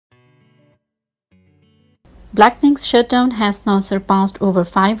Blackpink's Shutdown has now surpassed over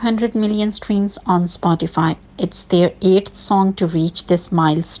 500 million streams on Spotify. It's their eighth song to reach this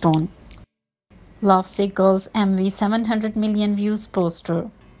milestone. Lovesick Girls MV 700 million views poster.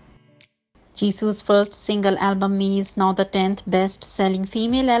 Jisoo's first single album Me is now the 10th best-selling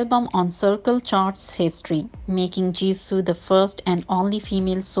female album on Circle Charts history, making Jisoo the first and only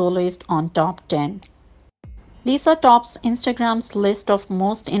female soloist on top 10. Lisa tops Instagram's list of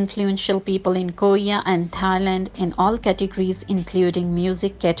most influential people in Korea and Thailand in all categories including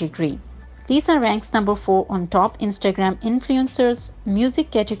music category. Lisa ranks number 4 on top Instagram influencers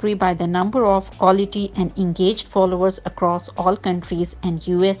music category by the number of quality and engaged followers across all countries and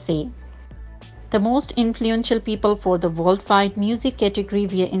USA. The most influential people for the worldwide music category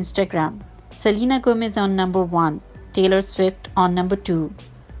via Instagram. Selena Gomez on number 1, Taylor Swift on number 2,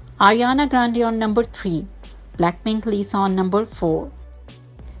 Ariana Grande on number 3, Blackpink Lisa on number 4.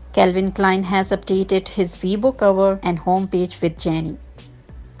 Calvin Klein has updated his Weibo cover and homepage with Jennie.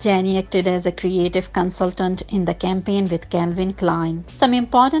 Jennie acted as a creative consultant in the campaign with Calvin Klein. Some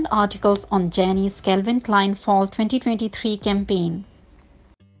important articles on Jennie's Calvin Klein Fall 2023 campaign.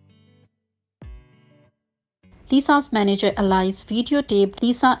 Lisa's manager Alice videotaped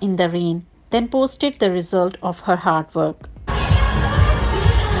Lisa in the rain, then posted the result of her hard work.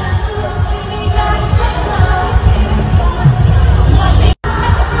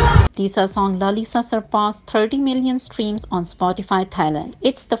 Lisa's song Lalisa surpassed 30 million streams on Spotify Thailand.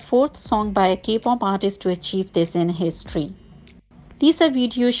 It's the fourth song by a K-pop artist to achieve this in history. Lisa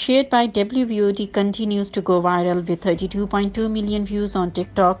video shared by WVOD continues to go viral with 32.2 million views on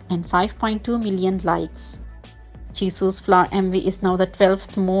TikTok and 5.2 million likes. Jisoo's Flower MV is now the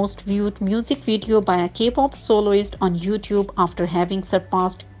 12th most viewed music video by a K-pop soloist on YouTube after having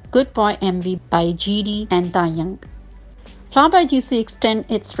surpassed Good Boy MV by GD and Taehyung. Flower by Jisoo extends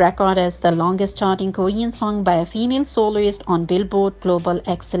its record as the longest charting Korean song by a female soloist on Billboard Global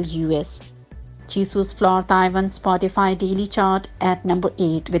XL US. Jisoo's Flower Taiwan Spotify daily chart at number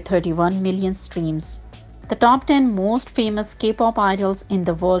 8 with 31 million streams. The top 10 most famous K-pop idols in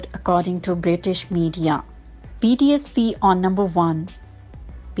the world according to British media. BTS V on number 1,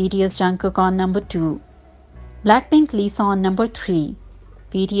 BTS JUNGKOOK on number 2, Blackpink Lisa on number 3,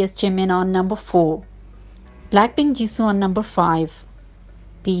 BTS Jimin on number 4, Blackpink Jisoo on number 5,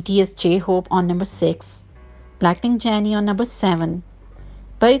 BTS Jhope on number 6, Blackpink Jennie on number 7,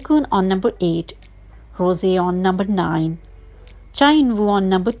 Baekhyun on number 8, Rosé on number 9, Eunwoo on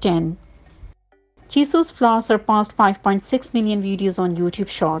number 10. Jisoo's Flower surpassed 5.6 million videos on YouTube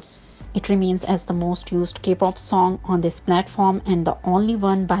Shorts. It remains as the most used K-pop song on this platform and the only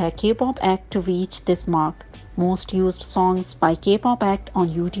one by a K-pop act to reach this mark. Most used songs by K-pop act on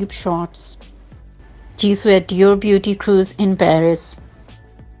YouTube Shorts. Jisoo at Dior Beauty Cruise in Paris.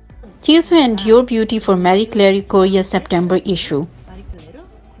 Jisoo and Dior Beauty for Marie Claire Korea September issue.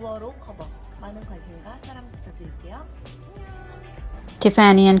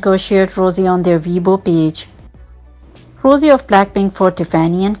 Tiffany and Co shared Rosé on their Weibo page. Rosé of Blackpink for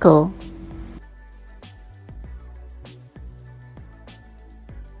Tiffany and Co.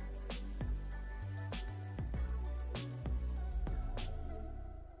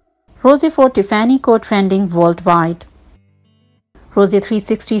 Rosé for Tiffany Co trending worldwide. Rosé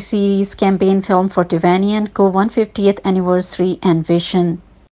 360 series campaign film for Tiffany and Co 150th anniversary and vision.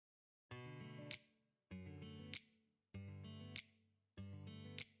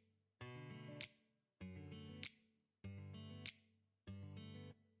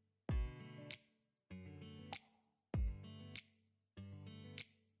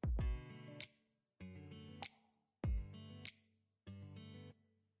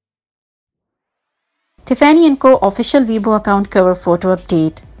 Tiffany & Co. official Weibo account cover photo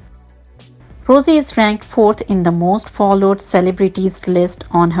update. Rosé is ranked 4th in the most followed celebrities list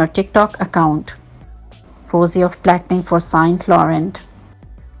on her TikTok account. Rosé of Blackpink for Saint Laurent.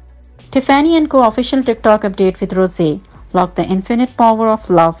 Tiffany & Co. official TikTok update with Rosé. Lock the infinite power of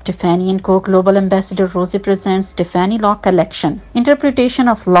love. Tiffany & Co. Global Ambassador Rosé presents Tiffany Lock Collection. Interpretation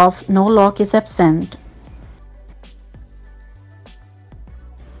of love, no lock is absent.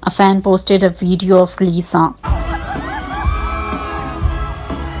 A fan posted a video of Lisa.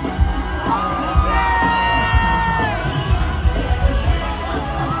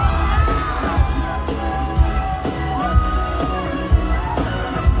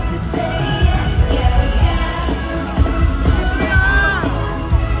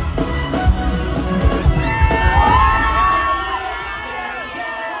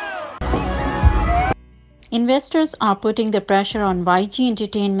 Investors are putting the pressure on YG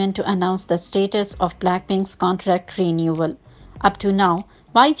Entertainment to announce the status of Blackpink's contract renewal. Up to now,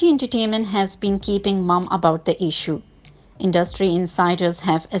 YG Entertainment has been keeping mum about the issue. Industry insiders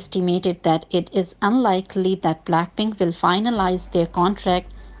have estimated that it is unlikely that Blackpink will finalize their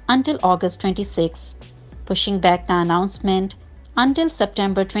contract until August 26, pushing back the announcement until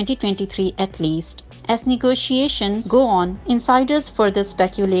September 2023 at least. As negotiations go on, insiders further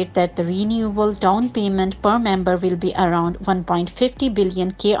speculate that the renewal down payment per member will be around 1.50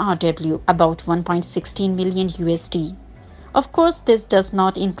 billion KRW, about 1.16 million USD. Of course, this does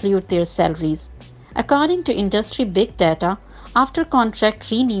not include their salaries. According to industry big data, after contract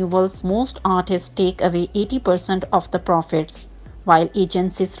renewals, most artists take away 80% of the profits, while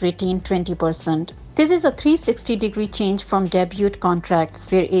agencies retain 20%. This is a 360-degree change from debut contracts,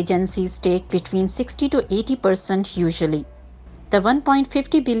 where agencies take between 60 to 80% usually. The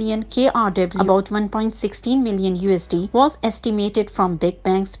 1.50 billion KRW, about 1.16 million USD, was estimated from Big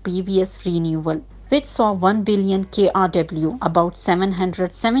Bang's previous renewal, which saw 1 billion KRW, about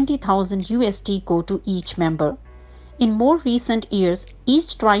 770,000 USD, go to each member. In more recent years,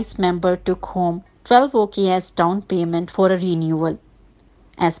 each Twice member took home 12 OK as down payment for a renewal.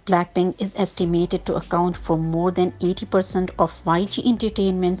 As Blackpink is estimated to account for more than 80% of YG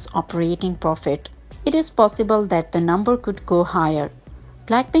Entertainment's operating profit, it is possible that the number could go higher.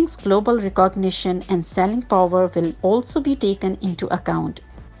 Blackpink's global recognition and selling power will also be taken into account.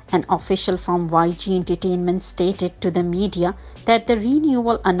 An official from YG Entertainment stated to the media that the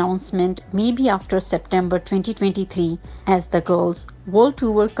renewal announcement may be after September 2023, as the girls' world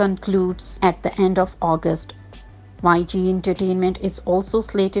tour concludes at the end of August. YG Entertainment is also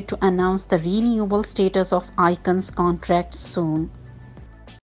slated to announce the renewal status of iKON's contract soon.